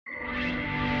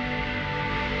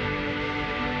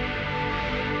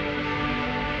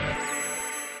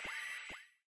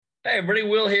Hi, everybody.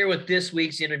 Will here with this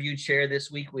week's interview chair. This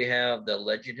week we have the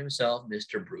legend himself,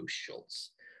 Mr. Bruce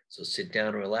Schultz. So sit down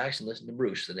and relax and listen to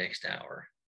Bruce the next hour.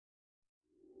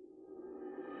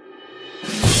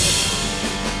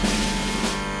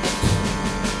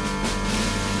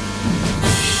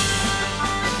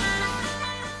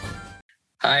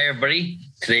 Hi, everybody.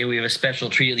 Today we have a special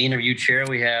treat at the interview chair.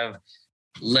 We have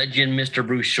legend Mr.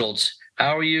 Bruce Schultz.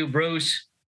 How are you, Bruce?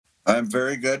 I'm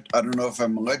very good. I don't know if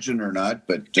I'm a legend or not,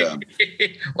 but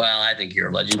well, I think you're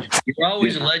a legend. You're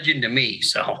always a legend to me.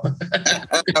 So,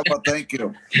 well, thank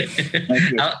you.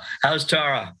 Thank you. How's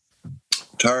Tara?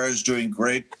 Tara's doing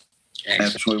great.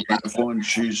 Excellent. Absolutely wonderful, and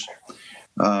she's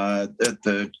at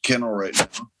the kennel right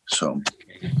now. So,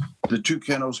 the two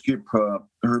kennels keep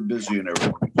her busy and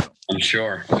everything. I'm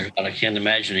sure. I can't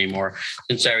imagine anymore.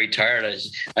 Since I retired,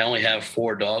 I only have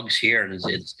 4 dogs here, and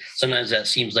it's sometimes that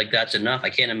seems like that's enough. I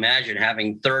can't imagine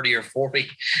having 30 or 40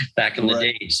 back in the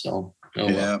day. So,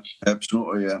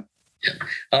 Absolutely, yeah.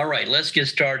 All right, let's get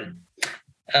started.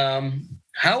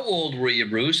 How old were you,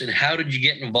 Bruce, and how did you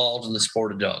get involved in the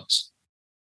sport of dogs?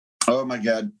 Oh my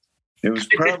God, it was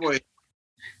probably.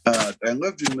 I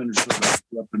lived in Minnesota,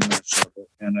 grew up in Minnesota,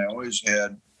 and I always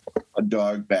had a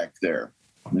dog back there.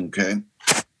 Okay.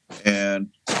 And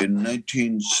in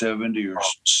 1970 or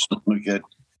something like that,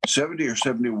 70 or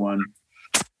 71,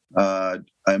 I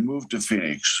moved to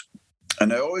Phoenix.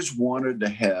 And I always wanted to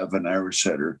have an Irish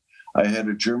setter. I had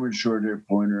a German Shorthair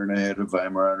Pointer and I had a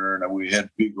Weimaraner, and we had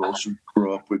beagles who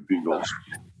grew up with beagles.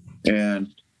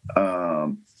 And,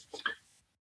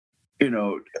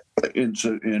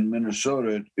 in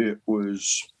Minnesota, it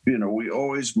was, we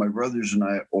always, my brothers and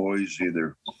I always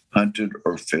either hunted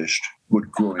or fished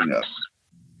growing up.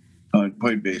 I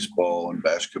played baseball and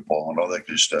basketball and all that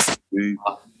kind of stuff. We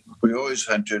always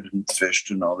hunted and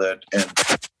fished and all that. And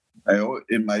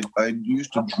I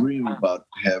used to dream about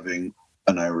having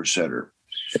an Irish setter.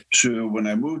 So when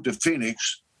I moved to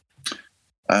Phoenix,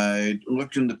 I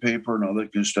looked in the paper and all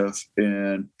that kind of stuff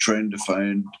and trying to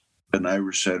find an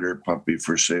Irish setter puppy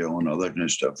for sale and all that kind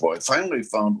of stuff. Well, I finally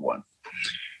found one.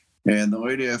 And the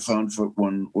lady I found for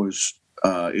one was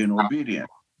in Obedience.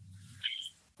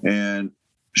 And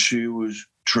she was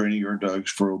training her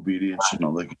dogs for obedience and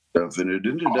all that kind of stuff. And it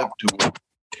ended up to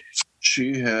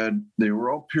they were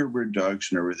all purebred dogs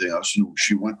and everything else. And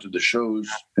she went to the shows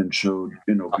and showed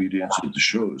in obedience at the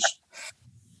shows.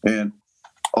 And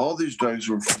all these dogs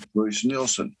were from Joyce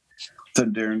Nielsen,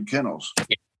 Thundering Kennels.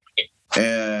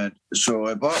 And so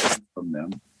I bought one from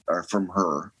them, or from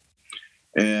her,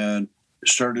 and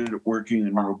started working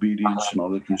in obedience and all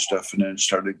that kind of stuff, and then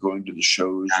started going to the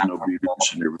shows and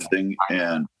obedience and everything.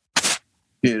 And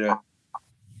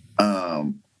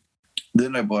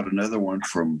then I bought another one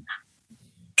from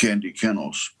Candy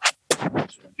Kennels, San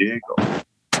Diego.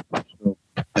 So,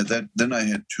 and then I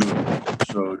had 2 of them.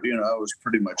 So, I was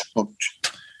pretty much hooked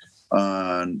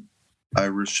on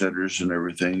Irish setters and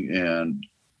everything. And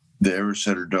the Irish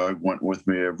setter dog went with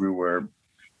me everywhere.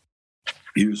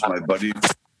 He was my buddy.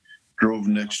 Drove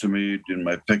next to me in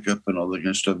my pickup and all that kind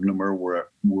of stuff. No matter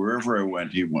wherever I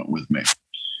went, he went with me.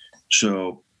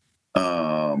 So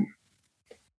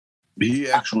he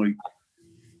actually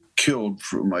killed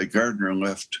my gardener,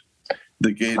 left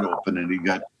the gate open, and he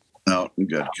got out and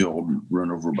got killed and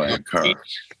run over by a car.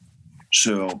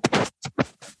 So I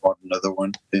bought another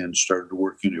one and started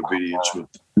working obedience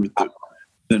with it.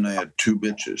 Then I had 2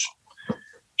 bitches.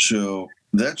 So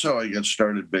that's how I got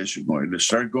started, basically. I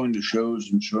started going to shows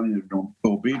and showing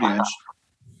obedience,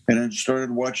 and then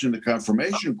started watching the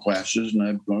confirmation classes, and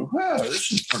I'm going, wow,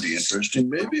 this is pretty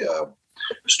interesting.Maybe I'll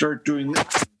start doing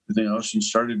this, everything else, and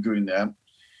started doing that.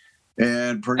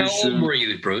 And pretty soon... How old were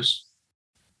you, Bruce?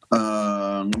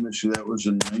 Let me see, that was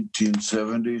in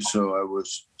 1970, so I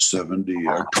was 70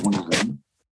 or 21.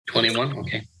 21,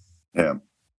 okay. Yeah.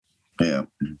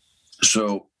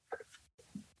 So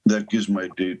that gives my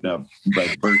date now,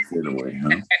 my birth date away,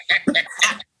 huh?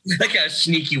 Look how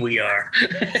sneaky we are.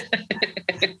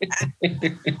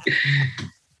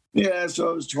 Yeah, so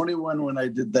I was 21 when I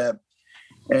did that.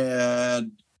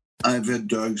 And I've had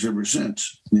dogs ever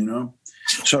since,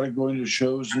 Started going to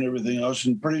shows and everything else.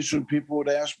 And pretty soon people would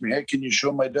ask me, hey, can you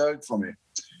show my dog for me?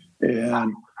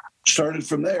 And started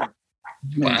from there.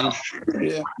 Wow.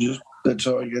 Just that's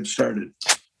how I got started.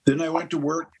 Then I went to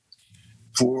work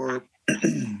for,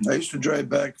 I used to drive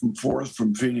back and forth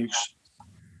from Phoenix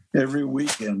every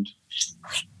weekend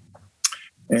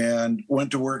and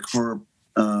went to work for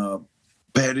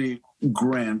Patty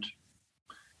Grant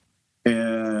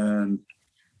and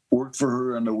worked for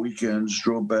her on the weekends,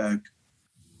 drove back,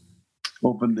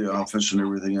 opened the office and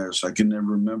everything else. I can never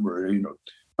remember,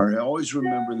 I always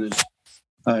remember this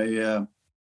I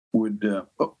would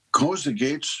close the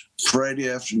gates Friday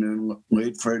afternoon,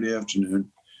 late Friday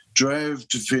afternoon, drive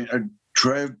to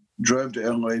drive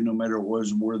to LA, no matter what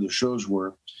was where the shows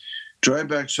were. Drive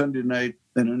back Sunday night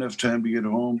and enough time to get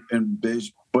home and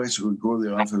basically go to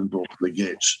the office and go to the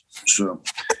gates. So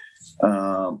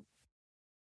that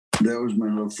was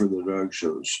my love for the dog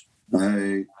shows.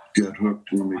 I got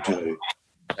hooked, let me tell you.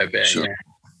 I bet. So, yeah.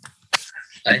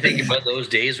 I think about those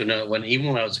days when even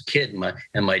when I was a kid,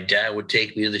 my dad would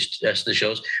take me to the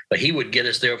shows, but he would get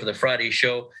us there for the Friday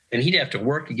show, and he'd have to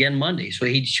work again Monday, so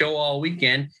he'd show all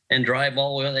weekend and drive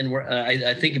all the way. And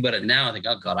I think about it now, I think,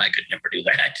 oh God, I could never do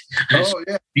that. Oh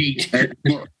yeah, beat.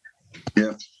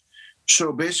 Yeah.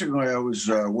 So basically, I was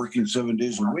working 7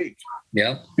 days a week.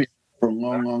 Yeah. For a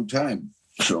long, long time.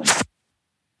 So,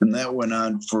 and that went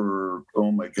on for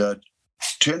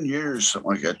 10 years,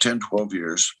 something like that, 10, 12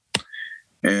 years.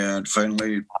 And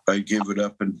finally, I gave it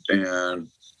up and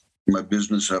my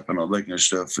business up and all that kind of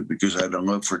stuff because I had a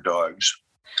love for dogs.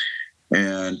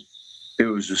 And it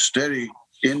was a steady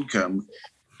income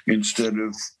instead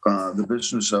of the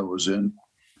business I was in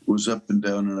was up and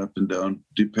down,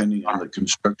 depending on the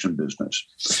construction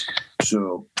business.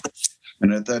 So,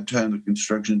 and at that time, the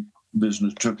construction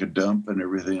business took a dump and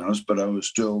everything else, but I was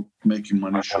still making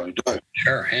money showing dogs.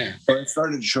 Sure, yeah. So I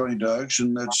started showing dogs,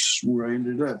 and that's where I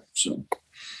ended up. So.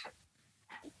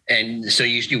 And so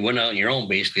you went out on your own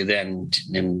basically then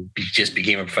and just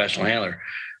became a professional handler.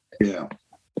 Yeah.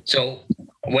 So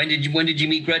when did you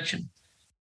meet Gretchen?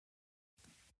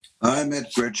 I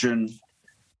met Gretchen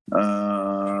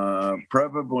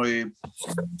probably,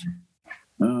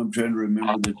 I'm trying to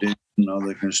remember the date and all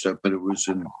that kind of stuff, but it was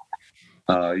in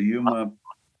Yuma,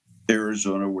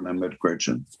 Arizona when I met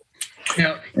Gretchen.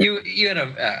 You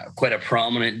had quite a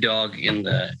prominent dog in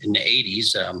the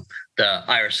 80s, the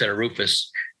Irish Setter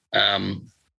Rufus.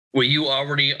 Were you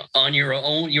already on your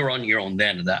own? You were on your own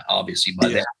then, that obviously by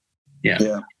then. Yeah.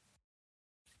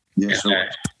 So,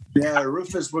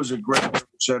 Rufus was a great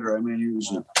setter. I mean,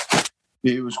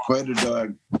 he was quite a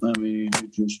dog. I mean, he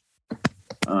just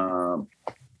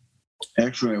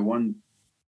actually I won.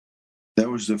 That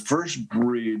was the first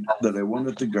breed that I won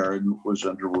at the Garden was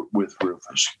with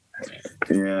Rufus,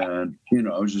 and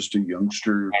I was just a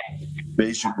youngster,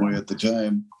 basically at the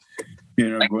time.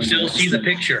 I can still see the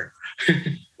picture.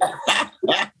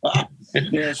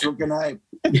 Yeah, so can I.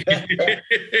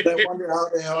 I wonder how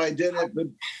the hell I did it, but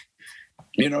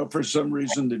for some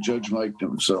reason the judge liked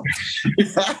him. So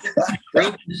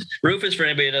Rufus, for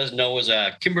anybody who doesn't know, was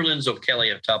Kimberlins O'Kelly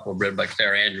of Tupelo, bred by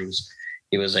Claire Andrews.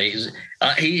 He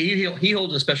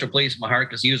holds a special place in my heart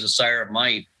because he was the sire of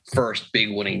my first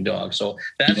big winning dog. So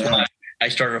that's why I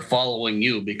started following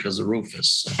you, because of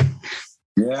Rufus.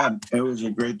 Yeah, it was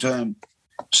a great time.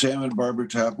 Sam and Barbara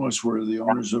Taplos were the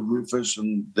owners of Rufus,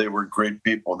 and they were great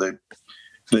people.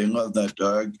 They loved that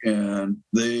dog, and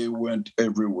they went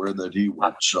everywhere that he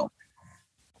went. So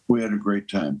we had a great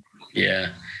time.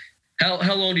 Yeah.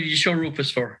 How long did you show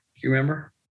Rufus for? Do you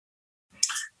remember?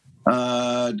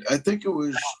 I think it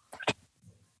was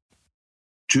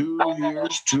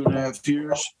 2.5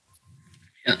 years.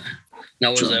 Yeah.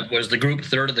 Now, was the group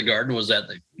third of the Garden? Was that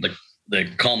the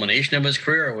culmination of his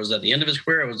career, or was that the end of his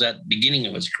career, or was that the beginning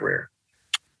of his career?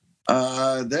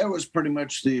 That was pretty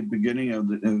much the beginning of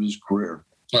his career.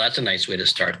 Well, that's a nice way to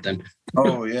start then.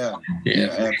 Oh, yeah.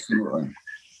 Yeah, absolutely.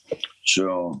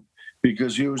 So,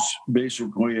 because he was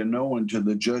basically a no-one to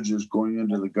the judges going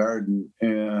into the Garden,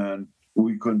 and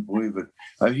we couldn't believe it.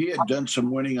 He had done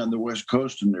some winning on the West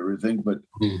Coast and everything, but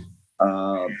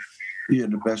he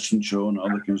had the best in show and all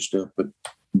that kind of stuff, but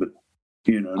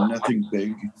nothing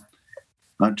big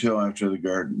until after the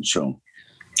Garden. So,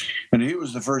 and he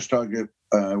was the first dog that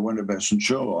I won a best in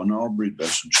show on, all breed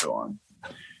best in show on.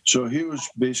 So he was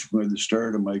basically the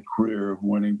start of my career of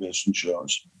winning best in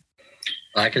shows.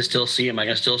 I can still see him. I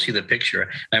can still see the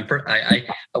picture.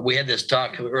 We had this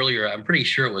talk earlier. I'm pretty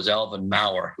sure it was Alvin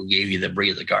Maurer who gave you the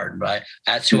breed of the Garden, but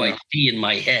that's who I see in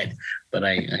my head. But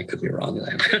I could be wrong with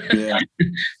that. Yeah,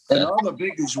 and all the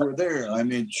biggies were there. I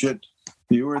mean, shit,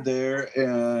 you were there,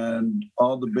 and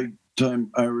all the big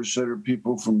time Irish setter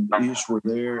people from the East were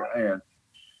there, and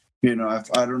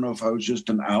I don't know if I was just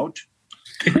an out.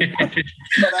 But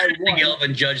I think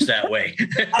Elvin judged that way.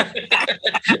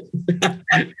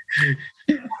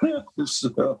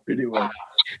 So anyway,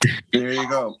 there you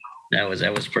go. That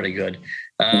was pretty good.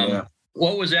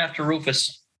 What was after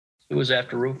Rufus? Who was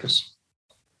after Rufus?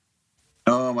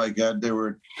 Oh my God, there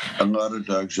were a lot of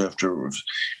dogs after Rufus.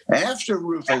 After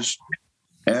Rufus,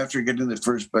 after getting the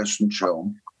first best in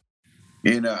show,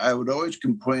 I would always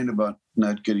complain about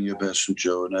not getting a best in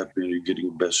show and not getting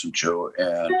a best in show,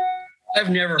 and I've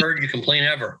never heard you complain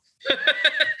ever.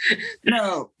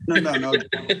 No. In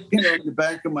the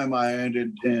back of my mind,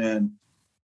 and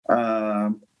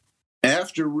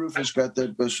after Rufus got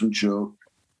that best in show,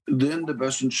 then the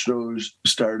best in shows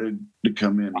started to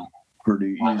come in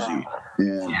pretty easy,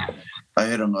 and I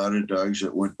had a lot of dogs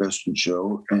that went best in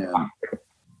show, and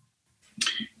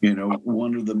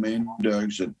one of the main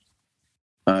dogs that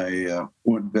I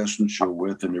went best in show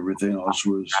with and everything else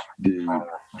was the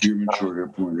German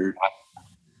Shorthair Pointer,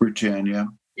 Britannia.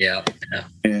 Yeah.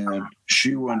 And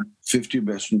she won 50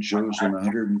 best in shows and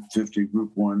 150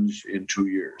 group ones in 2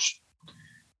 years.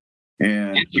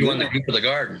 And you won the group of the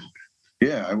garden.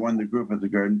 Yeah, I won the group at the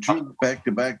garden, 2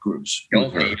 back-to-back groups.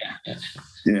 Okay.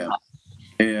 Yeah.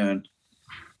 And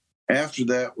after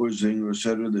that was the English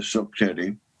Setter, the Silk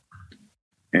Teddy.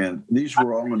 And these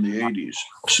were all in the 80s.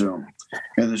 So,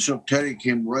 and the Silk Teddy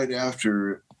came right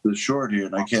after the short hair,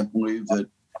 and I can't believe that.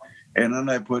 And then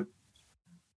I put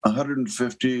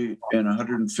 150 and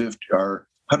 150, or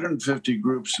 150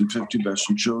 groups and 50 best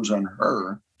in shows on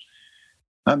her.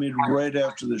 I mean, right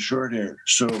after the short hair.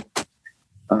 So that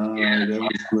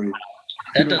was great.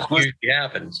 That doesn't usually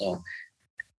happen. So,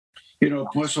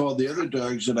 plus all the other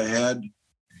dogs that I had.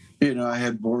 I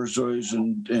had Borzois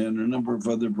and a number of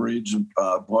other breeds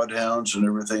of bloodhounds and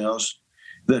everything else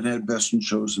that had best in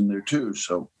shows in there too.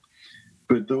 So,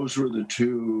 but those were the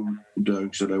 2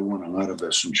 dogs that I won a lot of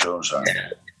best in shows on. Yeah.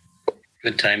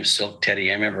 Good time, Silk Teddy.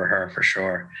 I remember her for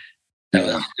sure.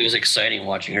 It was exciting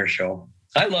watching her show.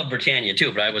 I love Britannia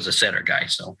too, but I was a setter guy,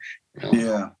 so.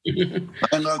 Yeah,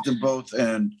 I loved them both,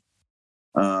 and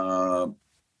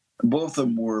both of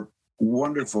them were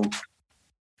wonderful.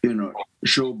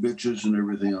 Show bitches and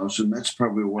everything else. And that's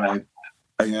probably why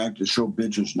I act to show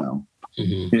bitches now.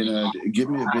 Mm-hmm. Give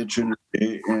me a bitch in a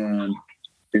day and,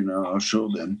 I'll show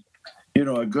them,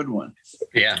 a good one.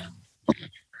 Yeah.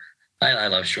 I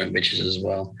love showing bitches as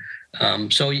well.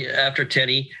 So after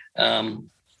Teddy, I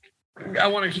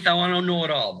want to know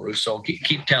it all, Bruce. So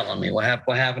keep telling me what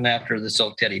happened after the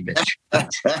Silk Teddy bitch.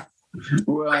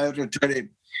 Well, after Teddy,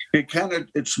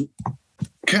 it's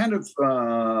kind of,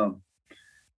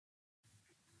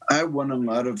 I won a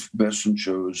lot of best in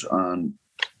shows on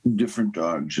different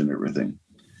dogs and everything,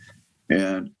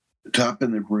 and top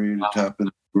in the breed, top in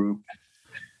the group,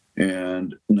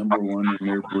 and number 1 in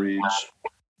their breeds,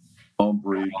 all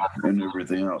breed, and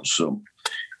everything else. So,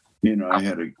 I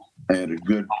had a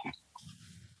good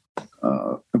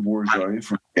Borzoi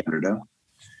from Canada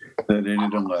that I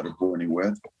did a lot of winning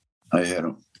with. I had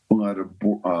a lot of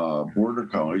border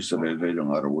collies that I did a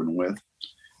lot of winning with,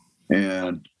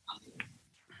 and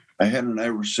I had an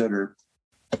Irish setter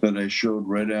that I showed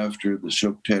right after the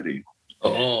Silk Teddy.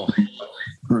 Oh.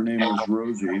 Her name was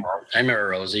Rosie. I remember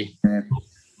Rosie. And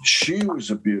she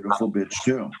was a beautiful bitch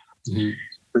too. Mm-hmm.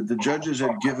 But the judges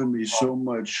had given me so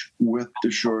much with the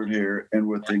short hair and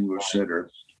with the English setter.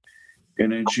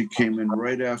 And then she came in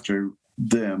right after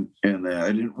them, and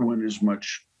I didn't win as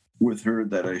much with her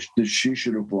that she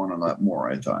should have won a lot more,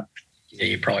 I thought. Yeah,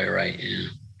 you're probably right. Yeah.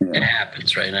 It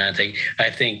happens, right? And I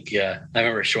think I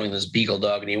remember showing this Beagle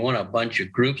dog, and he won a bunch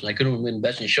of groups, and I couldn't win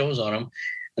best in shows on him.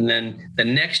 And then the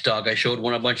next dog I showed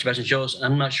won a bunch of best in shows, and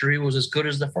I'm not sure he was as good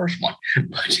as the first one.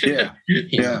 But, yeah,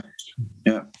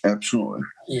 absolutely.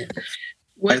 Yeah.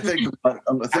 I think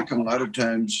a lot of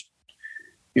times,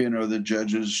 the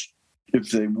judges,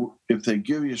 if they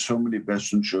give you so many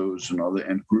best in shows and all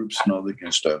and groups and all that kind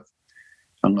of stuff,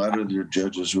 a lot of the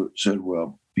judges said,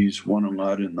 well, he's won a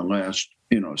lot in the last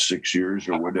 6 years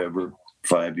or whatever,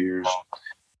 5 years,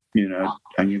 I'm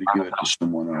going to give it to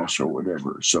someone else or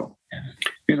whatever. So,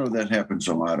 that happens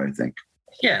a lot, I think.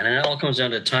 Yeah, and it all comes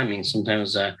down to timing.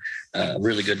 Sometimes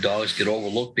really good dogs get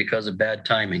overlooked because of bad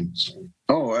timing. So.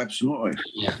 Oh, absolutely.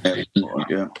 Yeah. Absolutely,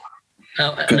 yeah.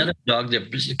 Another dog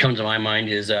that comes to my mind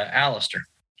is Alistair.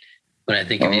 When I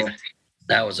think of you,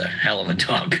 that was a hell of a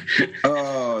dog.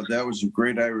 Oh, that was a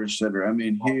great Irish setter. I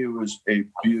mean, he was a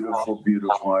beautiful,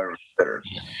 beautiful Irish setter.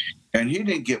 And he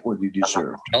didn't get what he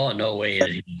deserved. Oh, no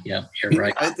way. Yeah, you're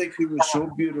right. I think he was so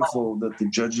beautiful that the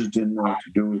judges didn't know what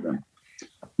to do with him.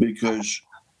 Because,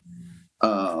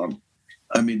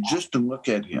 just to look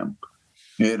at him,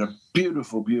 he had a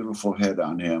beautiful, beautiful head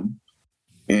on him.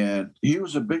 And he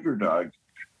was a bigger dog.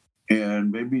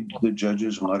 And maybe a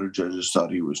lot of judges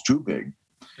thought he was too big.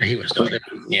 He was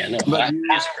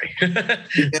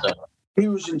he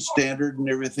was in standard and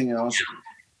everything else.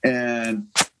 And,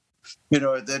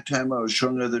 at that time I was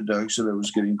showing other dogs that I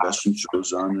was getting best in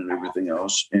shows on and everything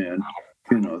else. And,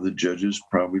 the judges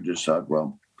probably just thought,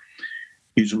 well,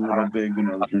 he's a little big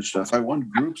and all that kind of stuff. I won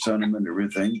groups on him and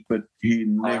everything, but he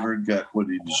never got what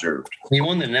he deserved. He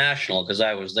won the national because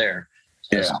I was there.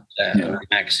 Yeah.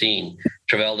 Maxine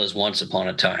Travelda's Once Upon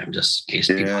a Time, just in case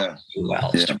people knew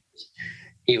Al's stories.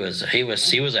 He was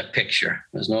a picture.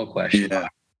 There's no question. Yeah.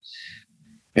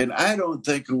 And I don't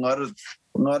think a lot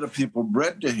of people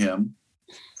bred to him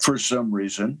for some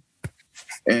reason.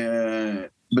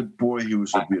 But boy, he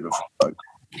was a beautiful dog.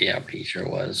 Yeah, he sure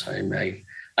was. I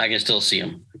can still see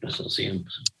him.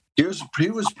 He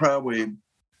was probably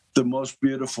the most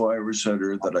beautiful Irish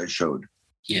setter that I showed.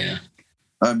 Yeah.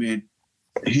 I mean,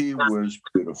 he was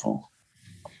beautiful.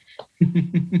 Give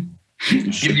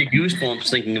you goosebumps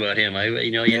thinking about him.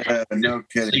 No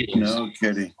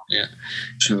kidding. Yeah.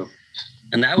 So,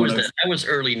 and that was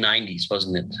early '90s,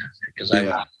 wasn't it? Because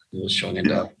I was showing a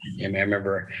dog. I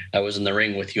remember I was in the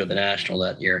ring with you at the National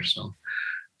that year. So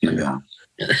yeah,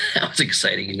 that was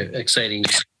exciting.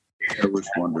 It was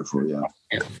wonderful. Yeah.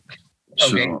 Okay.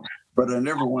 So, but I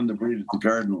never won the breed at the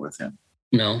Garden with him.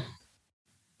 No.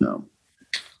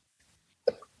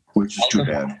 Which is too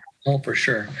bad. Oh, for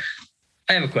sure.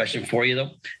 I have a question for you,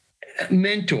 though.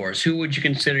 Mentors. Who would you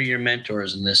consider your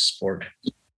mentors in this sport?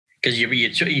 Because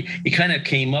you kind of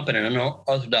came up in an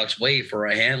unorthodox way for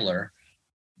a handler,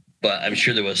 but I'm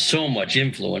sure there was so much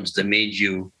influence that made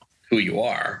you who you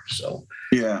are. So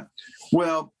yeah.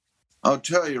 Well, I'll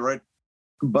tell you, right?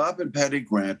 Bob and Patty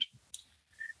Grant,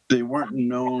 they weren't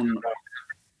known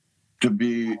to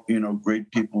be, great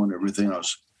people and everything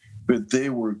else, but they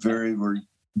were very, very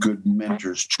good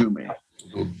mentors to me.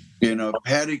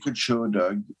 Patty could show a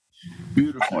dog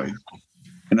beautifully.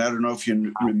 And I don't know if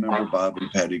you remember Bob and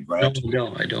Patty Grant.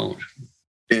 No, I don't.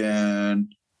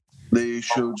 And they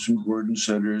showed some Gordon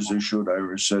setters, they showed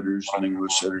Irish setters and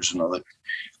English setters and all that.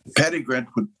 Patty Grant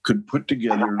could put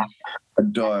together a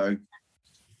dog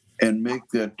and make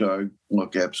that dog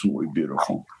look absolutely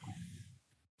beautiful,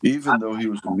 even though he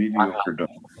was a mediocre dog.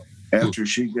 After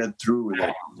she got through with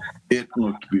it, it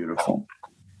looked beautiful.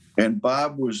 And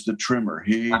Bob was the trimmer.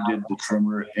 He did the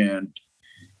trimmer, and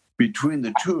between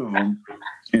the two of them,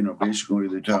 basically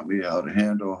they taught me how to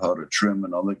handle, how to trim,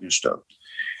 and all that kind of stuff.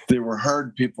 They were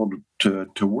hard people to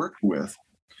work with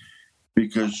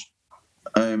because,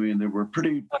 they were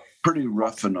pretty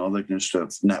rough and all that kind of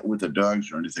stuff. Not with the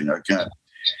dogs or anything like that,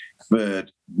 but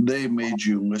they made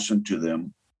you listen to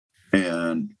them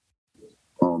and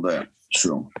all that.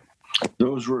 So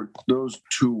those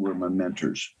two were my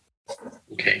mentors.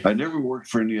 Okay. I never worked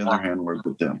for any other handler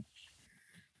but them.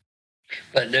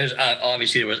 But there's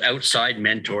obviously there was outside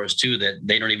mentors too that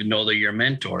they don't even know they're your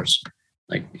mentors.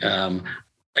 I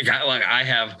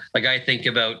think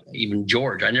about even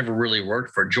George. I never really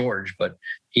worked for George, but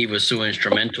he was so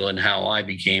instrumental in how I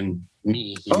became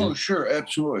me. Oh, sure,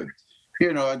 absolutely.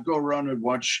 I'd go around and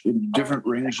watch in different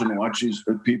rings and watch these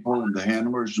people and the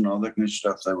handlers and all that kind of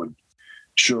stuff that would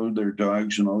show their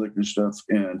dogs and all that kind of stuff.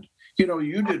 And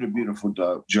you did a beautiful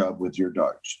job with your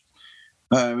dogs.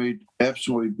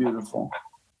 Absolutely beautiful.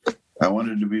 I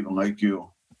wanted to be like you.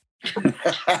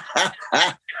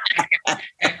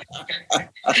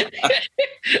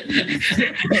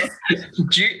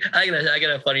 I got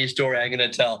a funny story I'm gonna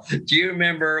tell. Do you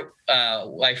remember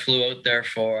I flew out there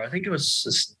for, I think it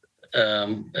was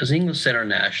English Center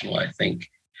National, I think,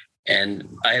 and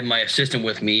I had my assistant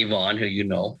with me, Yvonne, who you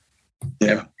know.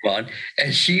 Yeah. Yvonne,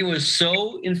 and she was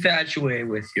so infatuated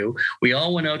with you. We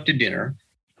all went out to dinner,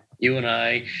 you and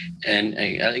I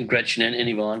think Gretchen and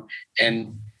Yvonne,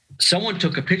 and someone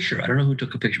took a picture. I don't know who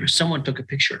took a picture, but someone took a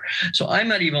picture. So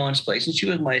I'm at Yvonne's place, and she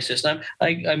was my assistant.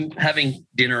 I'm having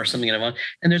dinner or something at Yvonne,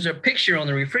 and there's a picture on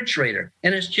the refrigerator,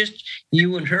 and it's just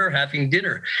you and her having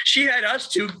dinner. She had us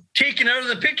two taken out of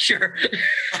the picture.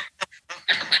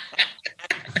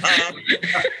 I'm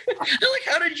like,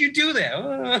 how did you do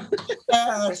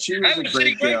that? She was a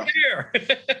great gal.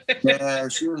 Yeah,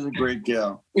 she was a great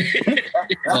gal.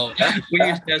 Oh, we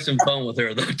used to have some fun with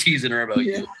her, though, teasing her about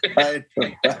you.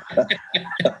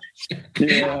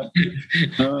 Yeah.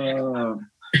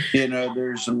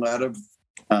 There's a lot of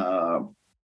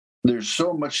there's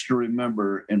so much to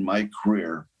remember in my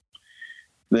career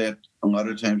that a lot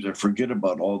of times I forget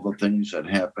about all the things that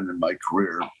happened in my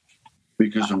career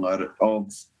because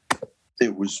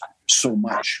it was so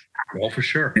much. Well, for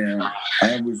sure. And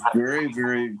I was very,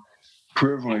 very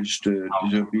privileged to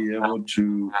be able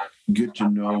to get to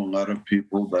know a lot of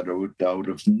people that I would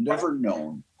have never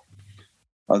known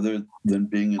other than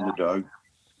being in the dog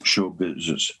show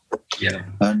business. Yeah.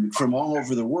 And from all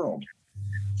over the world.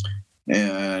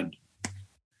 And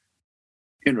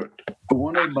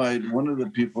one of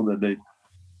the people that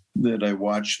I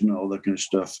watched and all that kind of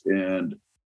stuff and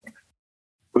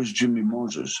was Jimmy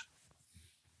Moses.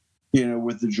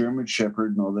 With the German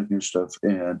Shepherd and all that kind of stuff.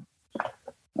 And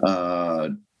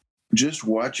just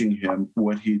watching him,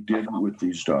 what he did with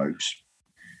these dogs,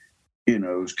 it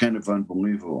was kind of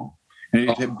unbelievable.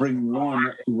 And he'd bring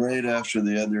one right after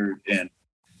the other,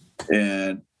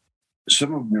 and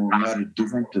some of them were not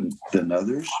different than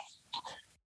others.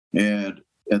 And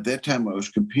at that time, I was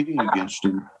competing against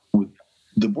him with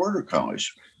the Border Collies.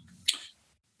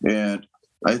 And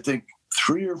I think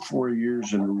 3 or 4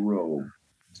 years in a row,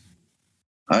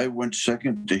 I went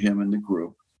second to him in the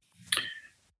group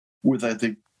with, I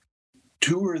think,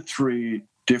 2 or 3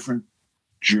 different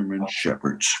German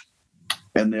Shepherds.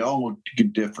 And they all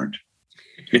looked different.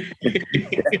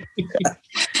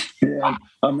 And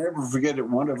I'll never forget it.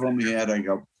 One of them I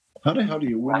go, how the hell do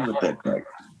you win with that dog?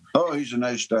 Oh, he's a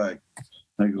nice dog.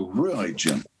 I go, really,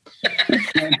 Jim?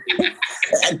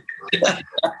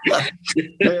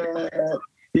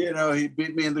 He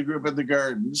beat me in the group at the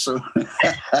Garden. So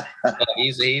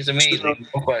he's amazing, no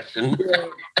question.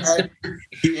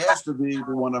 He has to be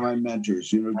one of my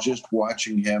mentors. Just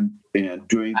watching him and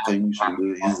doing things,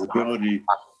 and his ability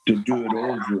to do it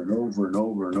over and over and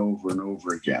over and over and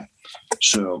over again.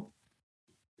 So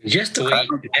just the way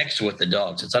he connects with the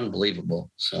dogs, it's unbelievable.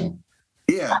 So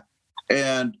yeah,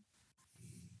 and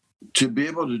to be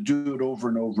able to do it over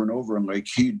and over and over, and like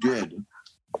he did,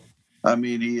 I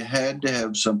mean, he had to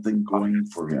have something going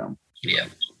for him. Yeah.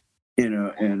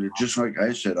 And it, just like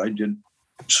I said, I did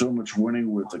so much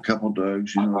winning with a couple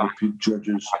dogs. The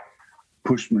judges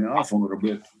pushed me off a little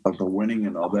bit of the winning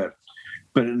and all that,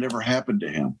 but it never happened to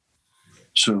him.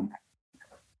 So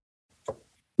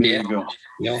there you go.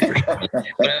 For sure.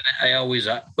 But I always,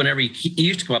 whenever he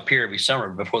used to come up here every summer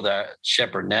before the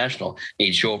Shepherd National,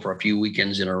 he'd show up for a few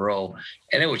weekends in a row,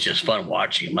 and it was just fun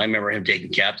watching him. I remember him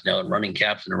taking Captain out and running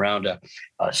Captain around a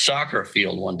soccer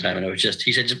field one time, and it was just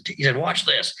he said, watch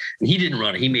this, and he didn't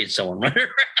run it; he made someone run it around.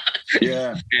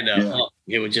 Yeah, and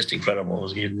it was just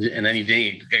incredible. And then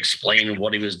he explained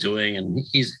what he was doing, and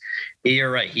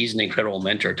you're right, he's an incredible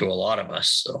mentor to a lot of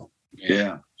us. So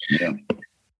yeah.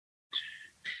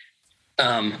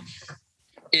 Are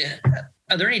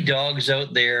there any dogs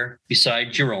out there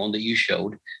besides your own that you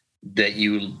showed, that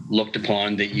you looked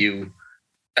upon, that you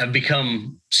have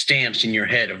become stamps in your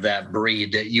head of that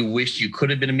breed that you wish you could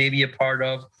have been maybe a part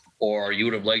of, or you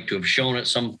would have liked to have shown at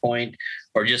some point,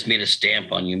 or just made a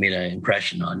stamp on you, made an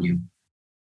impression on you?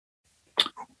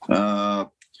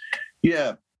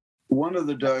 Yeah. One of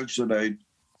the dogs that I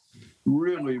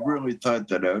really, really thought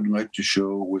that I would like to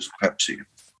show was Pepsi.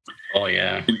 Oh,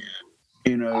 yeah.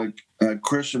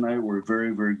 Chris and I were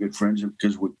very, very good friends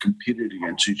because we competed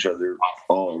against each other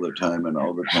all the time and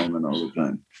all the time and all the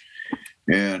time.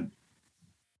 And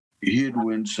he'd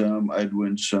win some, I'd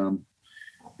win some.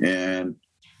 And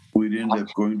we'd end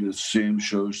up going to the same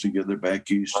shows together back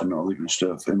east and all that good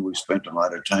stuff. And we spent a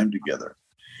lot of time together.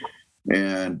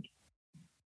 And,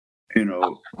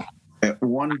 at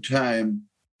one time,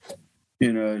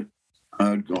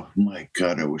 I'd go, my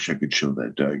God, I wish I could show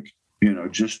that dog.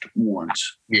 Just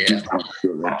once. Yeah. Just want to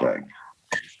show that dog.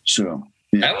 So,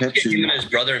 I would get him and his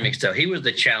brother mixed up. He was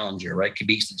the challenger, right?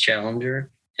 Kibik's the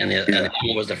challenger, and the other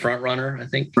one was the front runner, I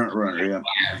think. Front runner, yeah.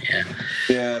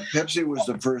 Yeah. Pepsi was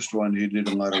the first one he did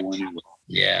a lot of winning with.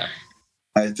 Yeah.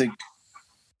 I think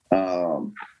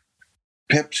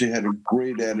Pepsi had a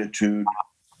great attitude.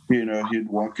 He'd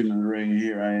walk in the ring,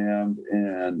 here I am,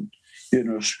 and,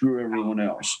 screw everyone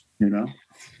else,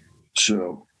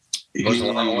 So It goes a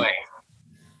long way.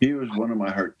 He was one of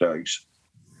my heart dogs.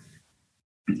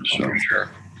 So. For sure.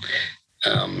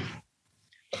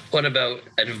 What about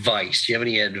advice? Do you have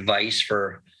any advice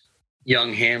for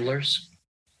young handlers?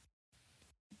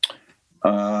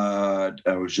 I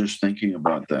was just thinking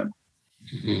about that.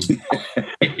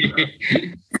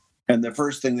 Mm-hmm. And the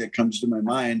first thing that comes to my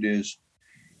mind is,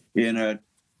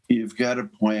 you've got to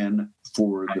plan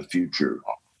for the future.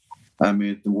 I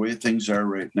mean, the way things are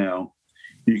right now,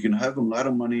 you can have a lot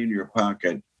of money in your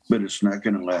pocket, but it's not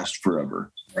going to last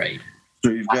forever. Right.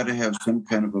 So you've got to have some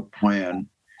kind of a plan,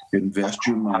 invest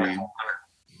your money,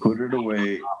 put it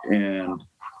away, and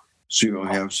so you'll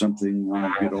have something when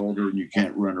you get older and you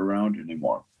can't run around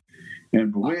anymore.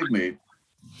 And believe me,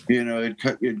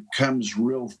 it comes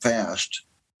real fast,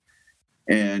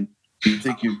 and you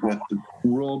think you've got the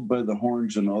rolled by the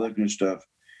horns and all that kind of stuff,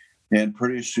 and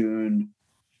pretty soon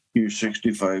you're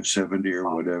 65, 70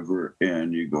 or whatever,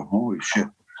 and you go, holy shit,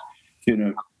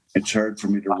 it's hard for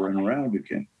me to run around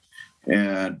again.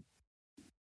 And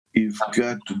you've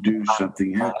got to do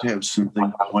something. You have to have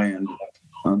something planned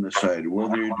on the side,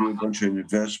 whether you do a bunch of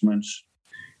investments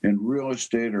in real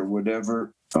estate or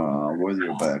whatever, whether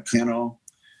you buy a kennel,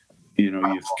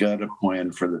 you've got to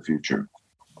plan for the future.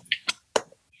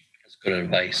 That's good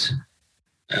advice.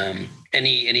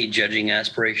 Any judging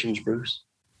aspirations, Bruce?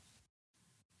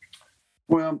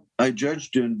 Well, I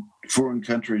judged in foreign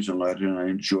countries a lot, and I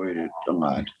enjoyed it a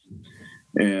lot.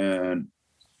 And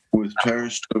with Tara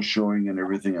still showing and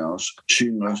everything else, she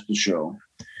loves the show.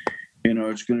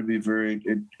 It's going to be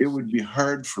it would be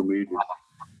hard for me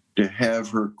to have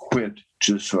her quit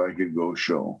just so I could go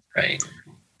show. Right.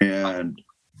 And,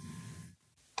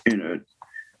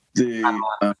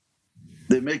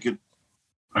 they make it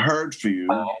hard for you.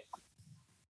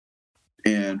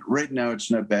 And right now it's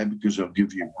not bad because they'll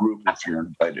give you a group if you're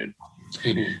invited.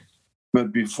 Mm-hmm.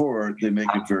 But before, they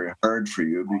make it very hard for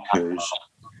you because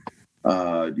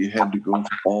you had to go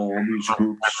through all these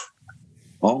groups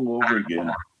all over again.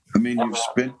 I mean,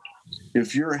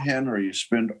 if you're a handler, you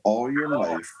spend all your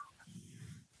life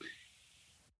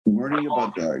learning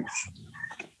about dogs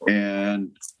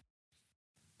and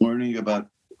learning about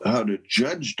how to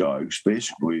judge dogs,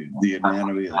 basically the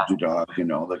anatomy of the dog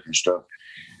and all that kind of stuff.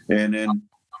 And then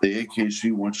the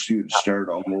AKC wants you to start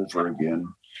all over again.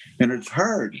 And it's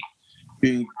hard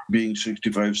being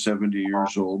 65, 70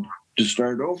 years old to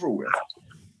start over with.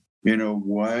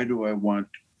 Why do I want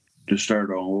to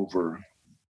start all over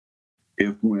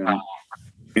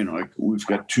like we've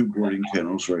got 2 boarding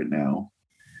kennels right now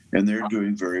and they're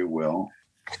doing very well.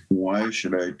 Why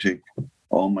should I take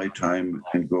all my time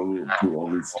and go through all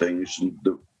these things and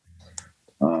the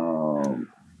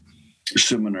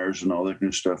seminars and all that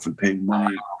kind of stuff and pay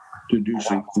money to do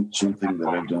something that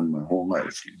I've done my whole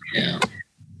life? Yeah.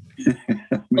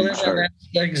 Well, that's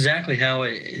exactly how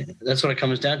that's what it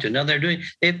comes down to. Now they're doing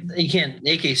it.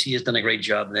 AKC has done a great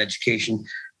job in education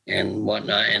and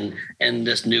whatnot, and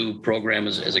this new program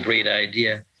is a great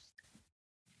idea.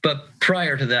 But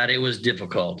prior to that, it was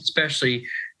difficult, especially.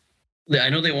 I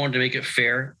know they wanted to make it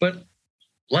fair, but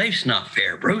life's not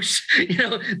fair, Bruce.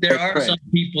 There are some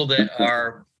people that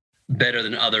are better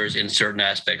than others in certain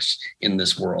aspects in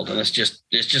this world, and it's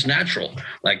just natural.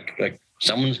 Like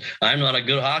I'm not a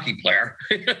good hockey player.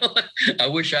 I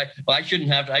wish I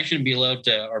shouldn't be allowed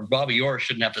to, or Bobby Orr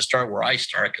shouldn't have to start where I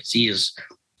start because he is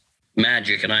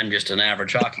magic and I'm just an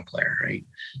average hockey player, right?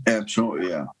 Absolutely,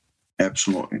 yeah,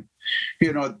 absolutely.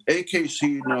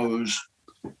 AKC knows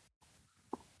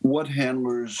what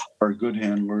handlers are good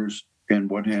handlers and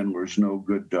what handlers know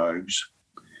good dogs,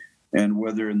 and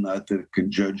whether or not they can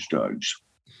judge dogs.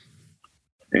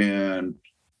 And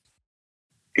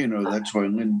that's why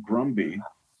Lynn Brumby,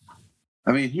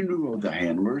 he knew all the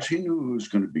handlers. He knew who was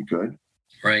going to be good.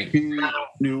 Right. He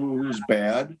knew who was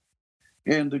bad.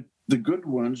 And the good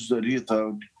ones that he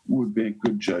thought would make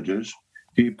good judges,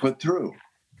 he put through.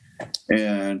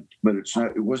 But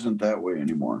it wasn't that way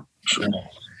anymore. So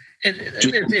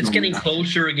it's getting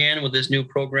closer again with this new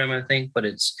program, I think, but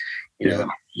it's,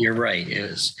 you're right. It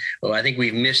is. Well, I think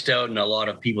we've missed out on a lot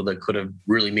of people that could have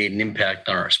really made an impact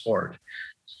on our sport.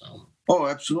 So. Oh,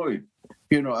 absolutely.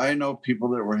 I know people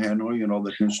that were handling and all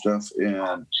that kind of stuff.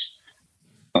 And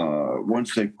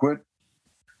once they quit,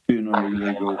 they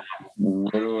go,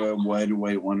 why do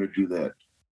I want to do that?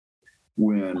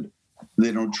 When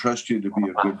they don't trust you to be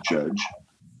a good judge.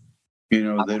 They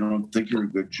don't think you're a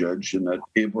good judge and not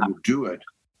able to do it.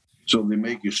 So they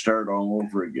make you start all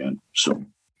over again. So,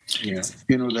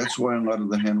 that's why a lot of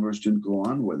the handlers didn't go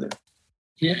on with it.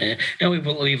 Yeah, and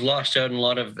we've lost out on a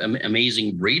lot of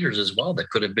amazing breeders as well that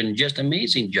could have been just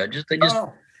amazing judges. They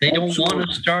don't want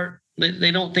to start.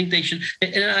 They don't think they should.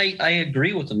 And I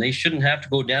agree with them. They shouldn't have to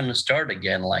go down and start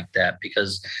again like that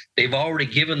because they've already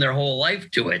given their whole life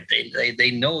to it.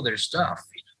 They know their stuff.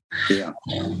 Yeah,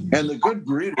 and the good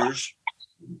breeders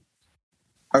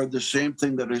are the same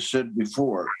thing that I said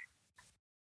before.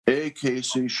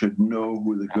 AKC should know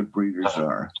who the good breeders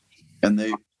are, and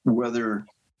whether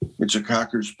it's a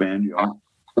Cocker Spaniel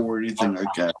or anything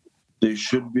like that, they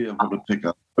should be able to pick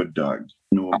up a dog,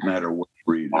 no matter what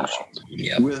breed it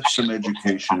is, with some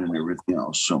education and everything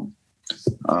else. So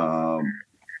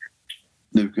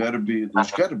there's got to be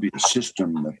a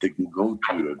system that they can go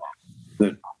to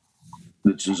that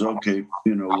says, okay,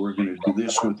 we're going to do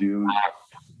this with you,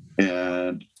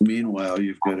 and meanwhile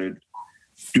you've got to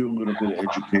do a little bit of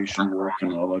education work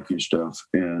and all that kind of stuff,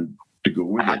 and to go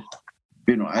with it.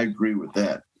 I agree with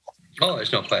that. Oh,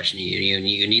 there's no question. You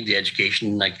need the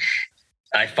education. Like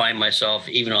I find myself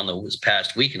even on this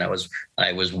past weekend, I was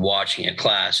watching a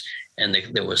class, and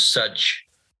there was such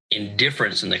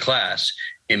indifference in the class.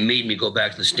 It made me go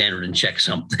back to the standard and check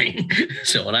something.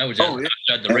 So when I was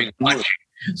at the ring watching,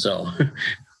 so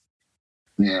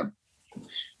yeah.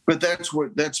 But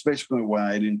that's basically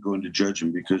why I didn't go into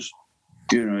judging, because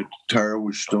Tara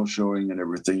was still showing and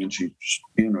everything, and she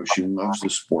loves the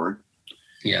sport.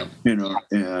 Yeah.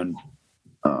 And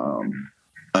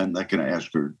I'm not going to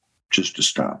ask her just to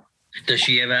stop. Does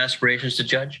she have aspirations to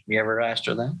judge? You ever asked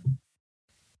her that?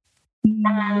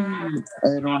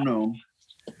 I don't know.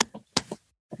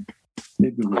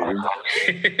 Maybe later.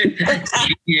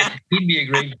 He'd be a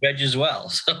great judge as well.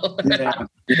 So.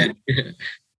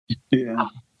 Yeah.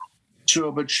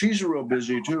 So, but she's real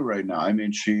busy too right now. I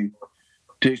mean, she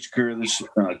takes care of this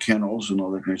kennels and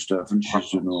all that kind of stuff, and she's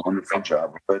doing a wonderful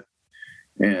job of it.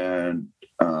 And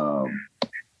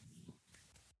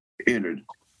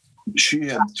she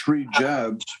had 3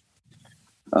 jobs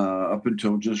up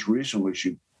until just recently.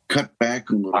 She cut back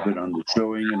a little bit on the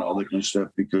showing and all that kind of stuff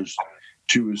because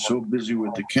she was so busy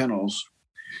with the kennels.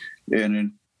 And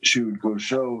then she would go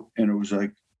show, and it was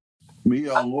like me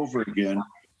all over again,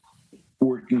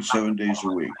 working 7 days a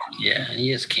week. Yeah,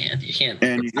 you just can't. You can't.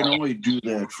 And you can only do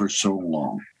that for so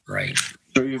long. Right.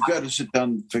 So you've got to sit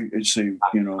down and say,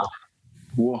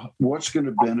 well, what's going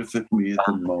to benefit me at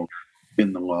the most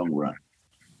in the long run?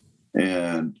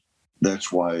 And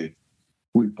that's why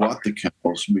we bought the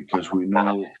kennels, because we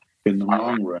know in the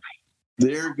long run,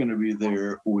 they're going to be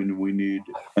there when we need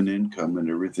an income and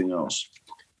everything else.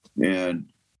 And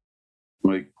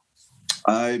like,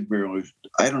 I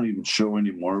don't even show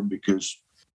anymore because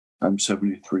I'm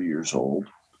 73 years old,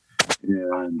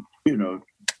 and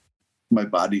my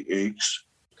body aches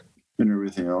and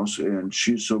everything else. And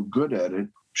she's so good at it;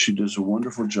 she does a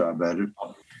wonderful job at it.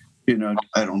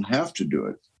 I don't have to do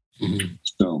it. Mm-hmm.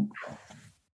 So,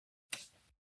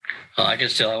 I can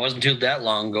still. I wasn't too that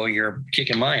long ago. You're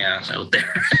kicking my ass out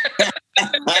there.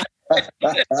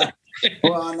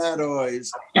 Well, not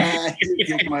always. I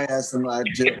kick my ass a lot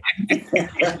too.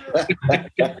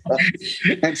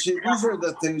 And see, these are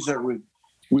the things that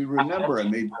we remember. I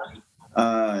mean,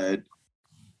 I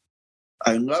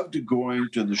loved going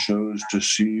to the shows to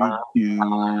see you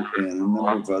and a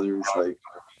number of others like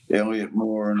Elliot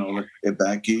Moore and all the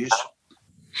back east,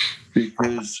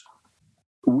 because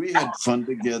we had fun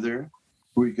together.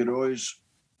 We could always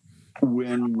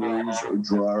win, lose, or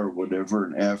draw or whatever,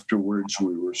 and afterwards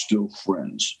we were still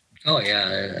friends. Oh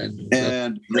yeah,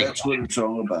 and that's what it's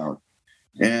all about.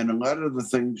 And a lot of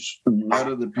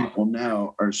the people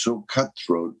now are so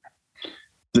cutthroat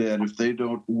that if they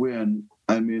don't win,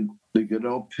 I mean, they get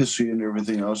all pissy and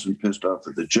everything else, and pissed off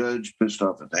at the judge, pissed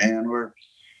off at the handler,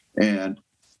 and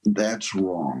that's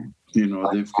wrong.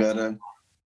 They've got to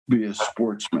be a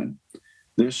sportsman.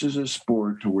 This is a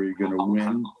sport to where you're going to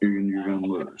win and you're going to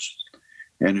lose.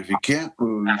 And if you can't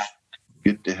lose,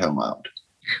 get the hell out.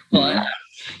 Well,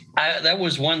 that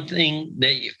was one thing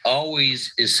that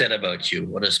always is said about you,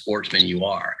 what a sportsman you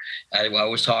are. I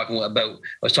was talking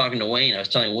to Wayne. I was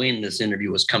telling Wayne this interview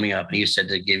was coming up, and he said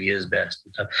to give you his best.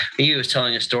 He was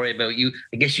telling a story about you.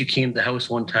 I guess you came to the house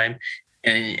one time,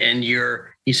 and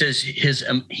he says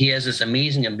he has this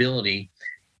amazing ability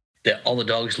that all the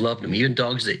dogs loved him. Even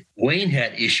dogs that Wayne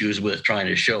had issues with trying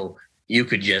to show, you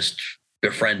could just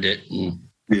befriend it and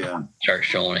start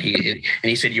showing it.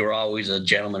 He said you were always a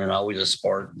gentleman and always a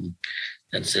sport. And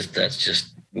that's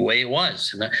just the way it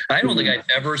was. And I don't think I've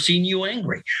ever seen you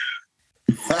angry.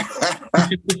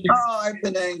 I've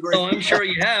been angry. Oh, I'm sure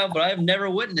you have, but I've never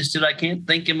witnessed it. I can't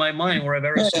think in my mind where I've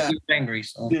ever seen you angry.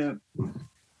 So. Yeah,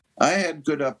 I had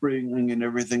good upbringing and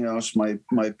everything else. My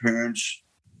parents,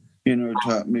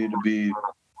 taught me to be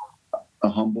a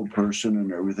humble person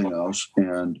and everything else.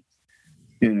 And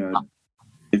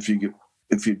if you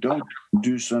don't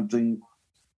do something,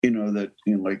 that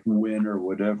like win or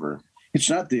whatever, it's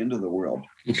not the end of the world.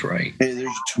 That's right. Hey,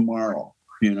 there's tomorrow.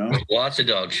 Lots of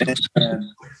dog shows. And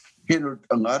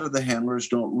a lot of the handlers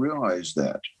don't realize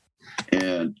that,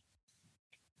 and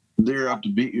they're out to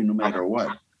beat you no matter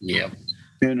what. Yeah.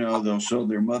 They'll sell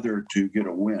their mother to get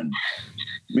a win.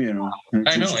 I know.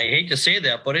 I hate to say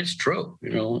that, but it's true.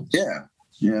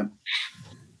 Yeah.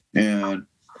 And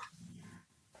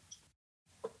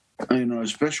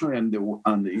especially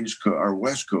on the East Coast or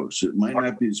West Coast, it might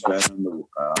not be as bad on the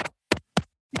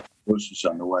coast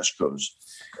on the West Coast,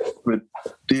 but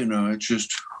it's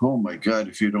just, oh my God,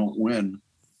 if you don't win,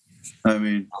 I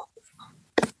mean,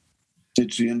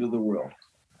 it's the end of the world.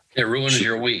 It ruins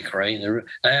your week, right?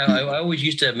 I always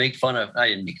used to make fun of. I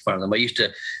didn't make fun of them. I used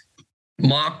to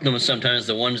mock them sometimes.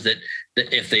 The ones that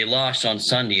if they lost on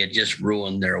Sunday, it just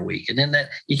ruined their week. And then that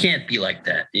you can't be like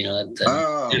that.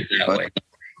 That way.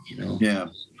 Yeah,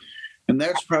 and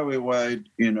that's probably why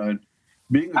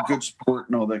being a good sport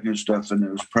and all that good stuff. And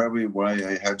it was probably why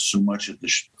I had so much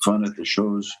fun at the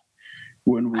shows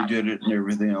when we did it and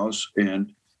everything else,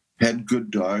 and had good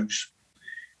dogs.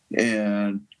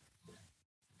 And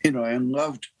I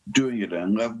loved doing it. I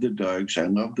loved the dogs. I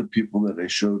loved the people that I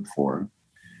showed for.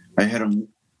 I had a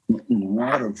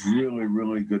lot of really,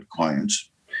 really good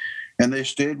clients, and they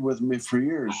stayed with me for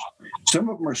years. Some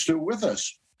of them are still with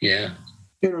us, Yeah.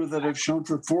 that I've shown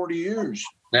for 40 years.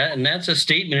 And that's a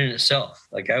statement in itself.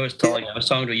 Like I was talking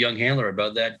to a young handler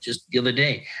about that just the other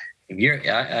day. If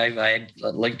I had,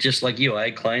 like, just like you, I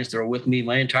had clients that were with me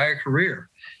my entire career.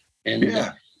 And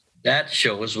that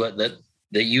shows that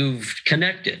you've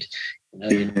connected.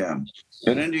 Yeah.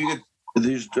 And then you get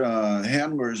these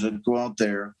handlers that go out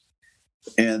there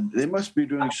and they must be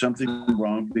doing something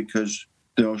wrong, because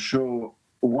they'll show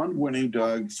one winning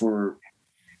dog for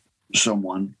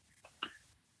someone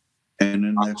and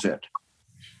then that's it.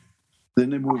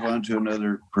 Then they move on to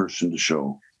another person to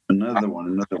show another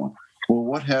one. Well,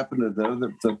 what happened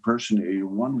to the person that you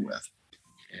won with?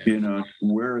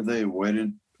 Where are they? Why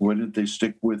didn't they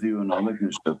stick with you and all that kind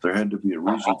of stuff? There had to be a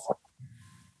reason for it.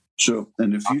 So,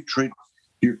 and if you treat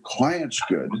your clients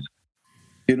good,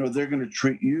 they're going to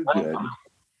treat you good.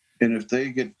 And if they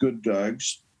get good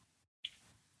dogs,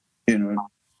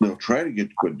 they'll try to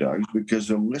get good dogs because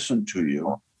they'll listen to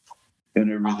you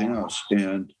and everything else.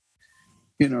 And,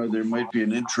 there might be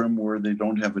an interim where they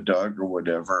don't have a dog or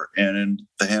whatever, and then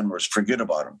the handlers forget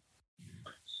about them.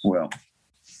 Well,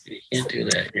 you can't do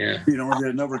that. Yeah.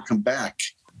 They'll never come back.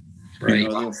 Right.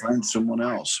 They'll find someone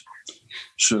else.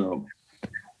 So,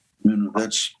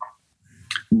 that's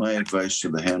my advice to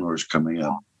the handlers coming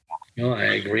up. No,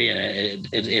 I agree.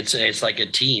 It's like a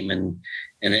team, and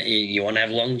you want to have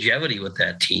longevity with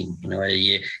that team.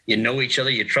 You know each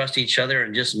other, you trust each other,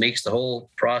 and just makes the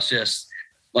whole process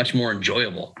much more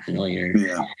enjoyable.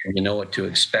 You know what to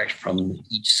expect from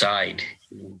each side.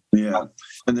 Yeah,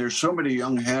 and there's so many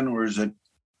young handlers that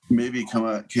maybe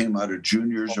came out of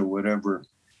juniors or whatever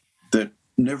that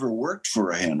never worked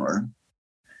for a handler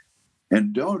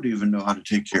and don't even know how to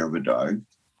take care of a dog.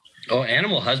 Oh,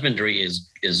 animal husbandry is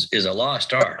a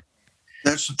lost art.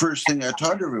 That's the first thing I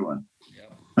taught everyone.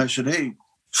 Yeah. I said, hey,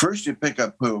 first you pick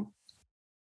up poop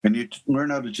and you learn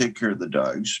how to take care of the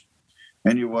dogs,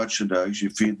 and you watch the dogs,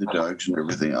 you feed the dogs and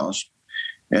everything else.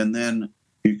 And then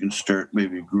you can start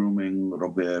maybe grooming a little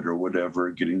bit or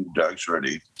whatever, getting the dogs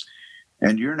ready.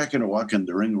 And you're not going to walk in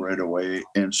the ring right away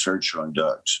and start showing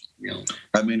dogs. Yeah.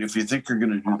 I mean, if you think you're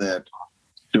going to do that,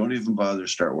 don't even bother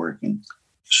start working.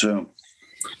 So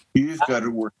you've got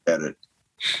to work at it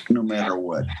no matter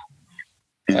what.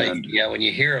 And when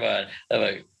you hear about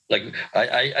like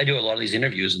I do a lot of these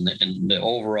interviews, and the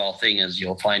overall thing is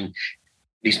you'll find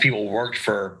these people worked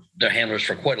for their handlers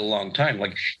for quite a long time.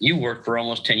 Like you worked for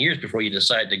almost 10 years before you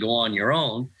decided to go on your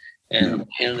own. And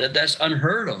that's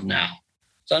unheard of now.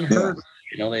 It's unheard of.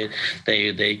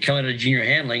 They come into junior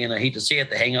handling, and I hate to say it,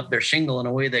 they hang up their shingle and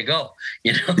away they go.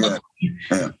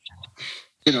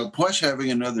 Plus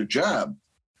having another job.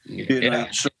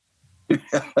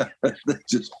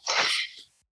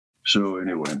 So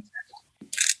anyway.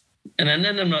 And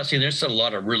then I'm not saying there's a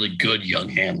lot of really good young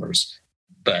handlers,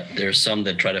 but there's some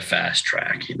that try to fast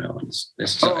track.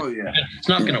 It's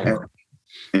not going to work.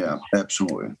 Yeah,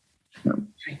 absolutely. Yeah.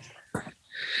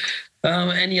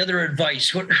 Any other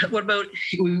advice? What about,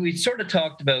 we sort of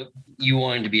talked about you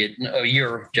wanting to be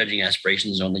your judging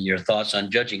aspirations, on your thoughts on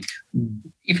judging.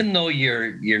 Even though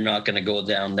you're not going to go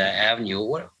down that avenue,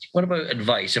 what about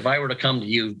advice? If I were to come to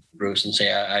you, Bruce, and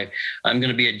say I'm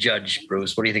going to be a judge,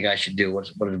 Bruce, what do you think I should do?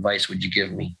 What advice would you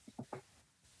give me?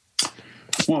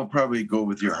 Well, probably go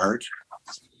with your heart.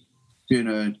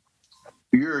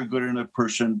 You're a good enough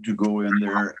person to go in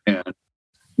there and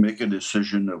make a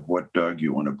decision of what dog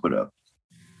you want to put up.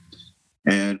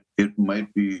 And it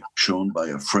might be shown by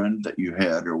a friend that you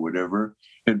had or whatever.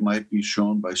 It might be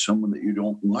shown by someone that you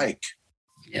don't like.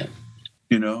 Yeah.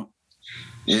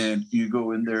 And you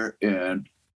go in there and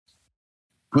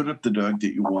put up the dog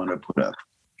that you want to put up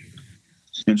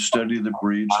and study the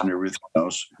breeds and everything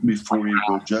else before you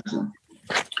go judging.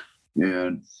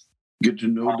 And get to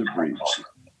know the breeds.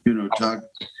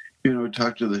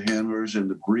 Talk to the handlers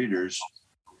and the breeders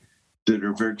that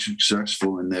are very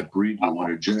successful in that breed you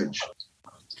want to judge.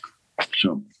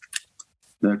 So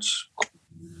that's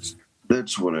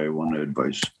what I want to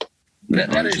advise.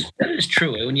 That is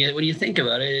true. When you think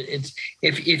about it, it's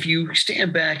if you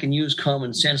stand back and use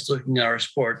common sense looking at our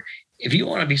sport, if you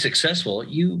want to be successful,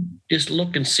 you just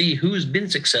look and see who's been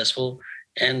successful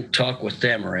and talk with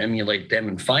them or emulate them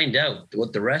and find out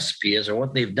what the recipe is or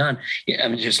what they've done. I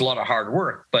mean, it's just a lot of hard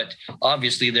work, but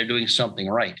obviously they're doing something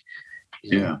right.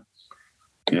 Yeah.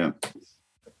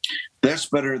 That's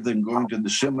better than going to the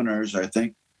seminars, I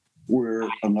think, where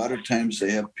a lot of times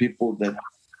they have people that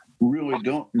really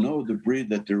don't know the breed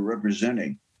that they're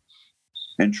representing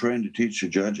and trying to teach the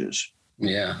judges.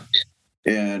 Yeah.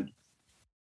 And,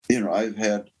 I've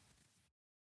had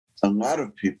a lot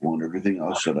of people and everything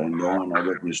else that I know and all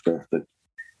that kind of stuff that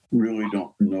really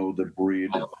don't know the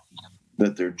breed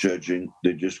that they're judging.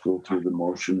 They just go through the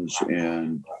motions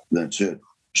and that's it.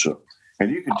 So,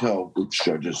 and you can tell which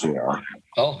judges they are.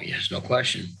 Oh, yes, no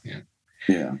question. Yeah.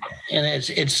 Yeah. And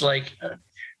it's like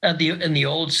in the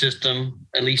old system,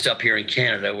 at least up here in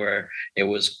Canada, where it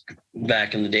was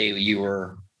back in the day, you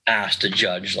were asked to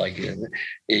judge. Like it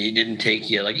didn't take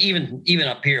you. Like even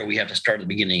up here, we have to start at the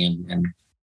beginning and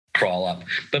crawl up.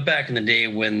 But back in the day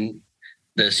when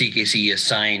the CKC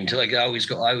assigned, like I always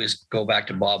go back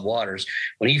to Bob Waters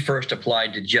when he first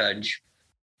applied to judge.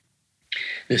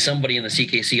 There's somebody in the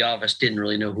CKC office didn't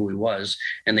really know who he was,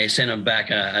 and they sent him back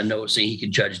a note saying he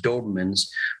could judge Dobermans.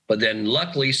 But then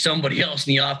luckily somebody else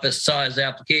in the office saw his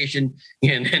application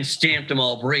and stamped him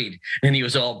all breed, and he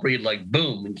was all breed like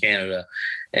boom in Canada.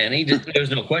 And there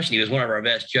was no question, he was one of our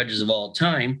best judges of all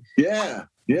time. Yeah.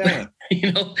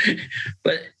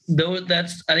 But though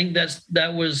I think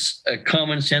that was a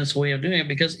common sense way of doing it,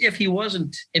 because if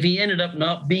he ended up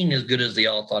not being as good as they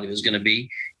all thought he was going to be,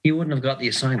 he wouldn't have got the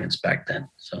assignments back then.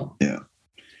 So yeah,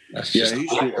 that's just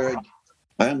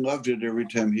I loved it every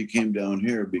time he came down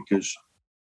here because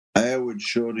I would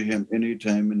show to him any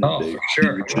time in the day. For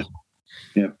sure.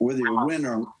 Yeah, whether you win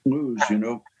or lose,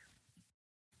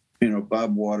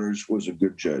 Bob Waters was a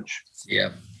good judge.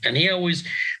 Yeah. And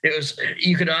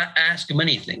you could ask him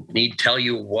anything and he'd tell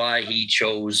you why he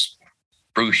chose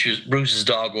Bruce's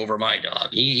dog over my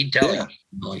dog. He'd tell you.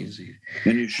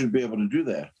 And you should be able to do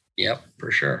that. Yep, for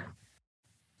sure.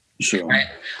 So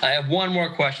I have one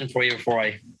more question for you before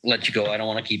I let you go. I don't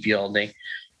want to keep you all day.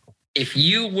 If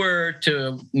you were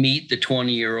to meet the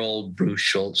 20-year-old Bruce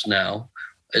Schultz now,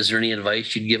 is there any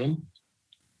advice you'd give him?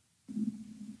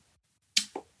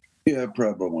 Yeah,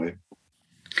 probably.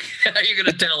 Are you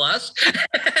going to tell us?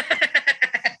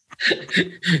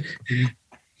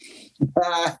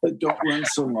 Don't run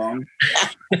so long.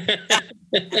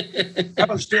 I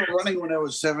was still running when I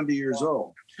was 70 years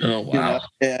old. Oh, wow.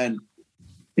 And,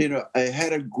 I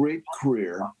had a great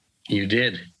career. You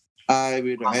did. I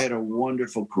had a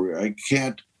wonderful career. I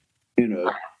can't,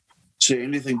 say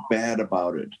anything bad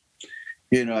about it.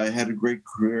 I had a great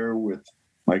career with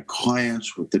my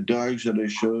clients, with the dogs that I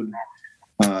showed,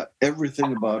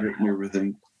 everything about it and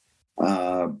everything.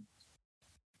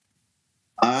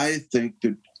 I think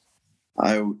that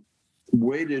I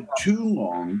waited too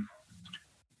long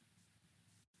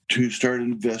to start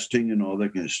investing in all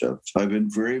that kind of stuff. I've been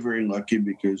very, very lucky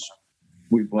because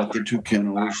we bought the 2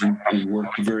 kennels and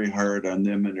worked very hard on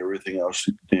them and everything else.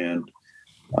 And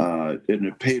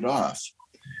it paid off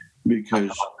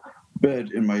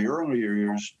but in my earlier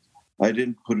years, I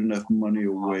didn't put enough money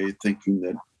away thinking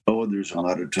that, there's a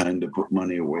lot of time to put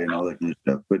money away and all that kind of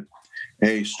stuff. But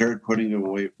hey, start putting it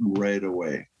away right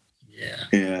away. Yeah.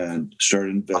 And start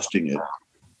investing it.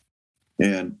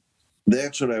 And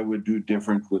that's what I would do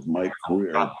different with my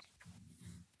career.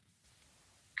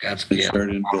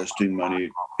 Start investing money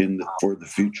for the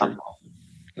future.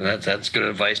 That's good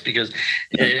advice, because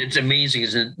it's amazing,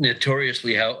 isn't it,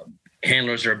 notoriously how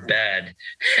handlers are bad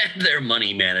at their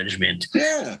money management.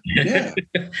 Yeah.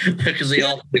 Because they're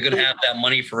going to have that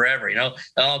money forever. It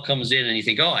all comes in and you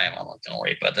think, I'm not going to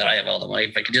worry about that. I have all the money.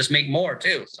 If I could just make more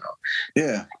too. So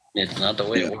yeah, it's not the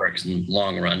way it works in the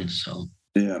long run. So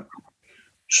yeah.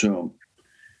 So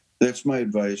that's my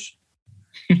advice.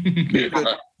 Be good.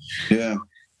 Yeah.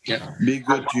 Be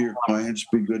good to your clients.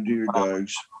 Be good to your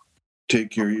dogs. Take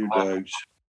care of your dogs.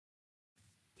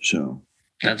 So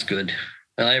that's good.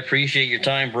 And I appreciate your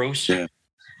time, Bruce. Yeah.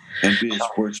 And be a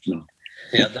sportsman.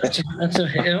 Yeah,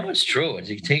 it's true.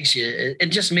 It takes you. It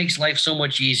just makes life so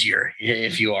much easier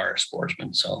if you are a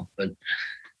sportsman. So, but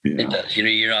it does.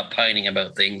 You're not pining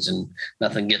about things, and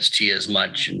nothing gets to you as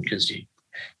much, and because you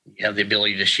have the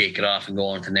ability to shake it off and go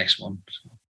on to the next one. So.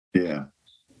 Yeah.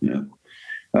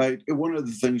 One of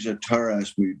the things that Tara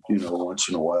asked me, once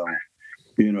in a while,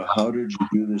 how did you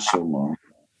do this so long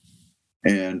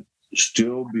and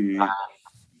still be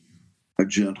a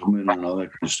gentleman and all that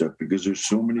kind of stuff? Because there's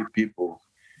so many people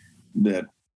that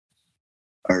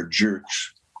are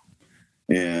jerks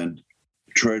and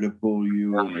try to bully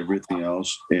you and everything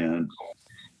else. And,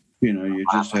 you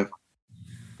just have to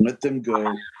let them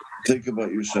go, think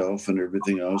about yourself and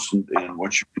everything else and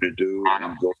what you're going to do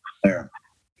and go from there.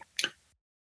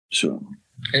 So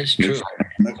it's true.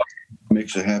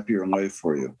 Makes a happier life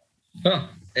for you. Oh,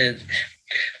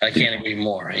 I can't agree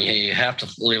more. You have to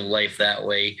live life that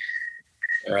way,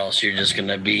 or else you're just going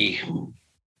to be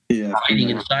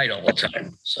fighting inside all the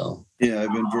time. So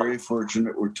I've been very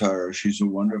fortunate with Tara. She's a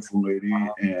wonderful lady,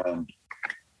 and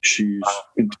she's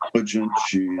intelligent.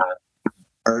 She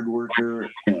hard worker,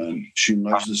 and she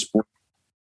loves the sport.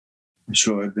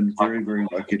 So I've been very, very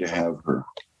lucky to have her.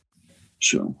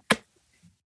 So,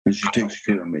 and she takes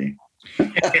care of me.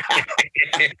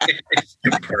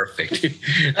 Perfect.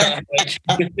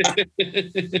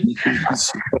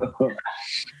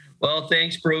 Well,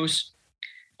 thanks, Bruce.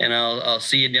 And I'll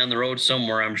see you down the road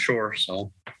somewhere, I'm sure.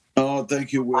 So. Oh,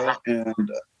 thank you, Will, and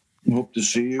hope to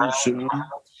see you soon.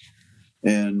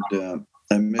 And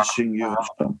I'm missing you.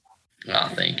 So.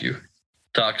 Thank you.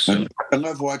 Talk soon. I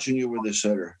love watching you with the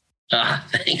setter.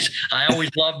 Thanks. I always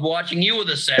loved watching you with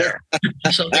a setter.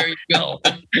 So there you go.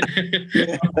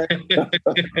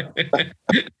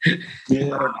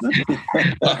 Yeah.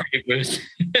 All right, Bruce.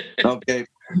 Okay.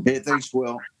 Hey, thanks,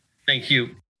 Will. Thank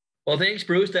you. Well, thanks,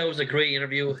 Bruce. That was a great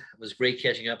interview. It was great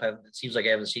catching up. It seems like I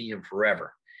haven't seen you in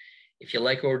forever. If you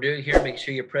like what we're doing here, make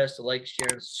sure you press the like, share,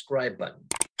 and subscribe button.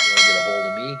 If you want to get a hold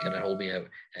of me, can I hold me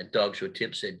at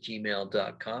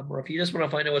dogshowtips@gmail.com. Or if you just want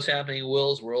to find out what's happening in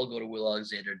Will's world, go to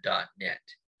willalexander.net.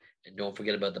 And don't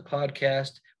forget about the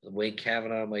podcast with Wayne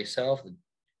Kavanaugh and myself,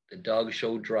 the Dog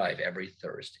Show Drive every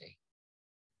Thursday.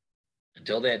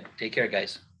 Until then, take care,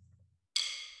 guys.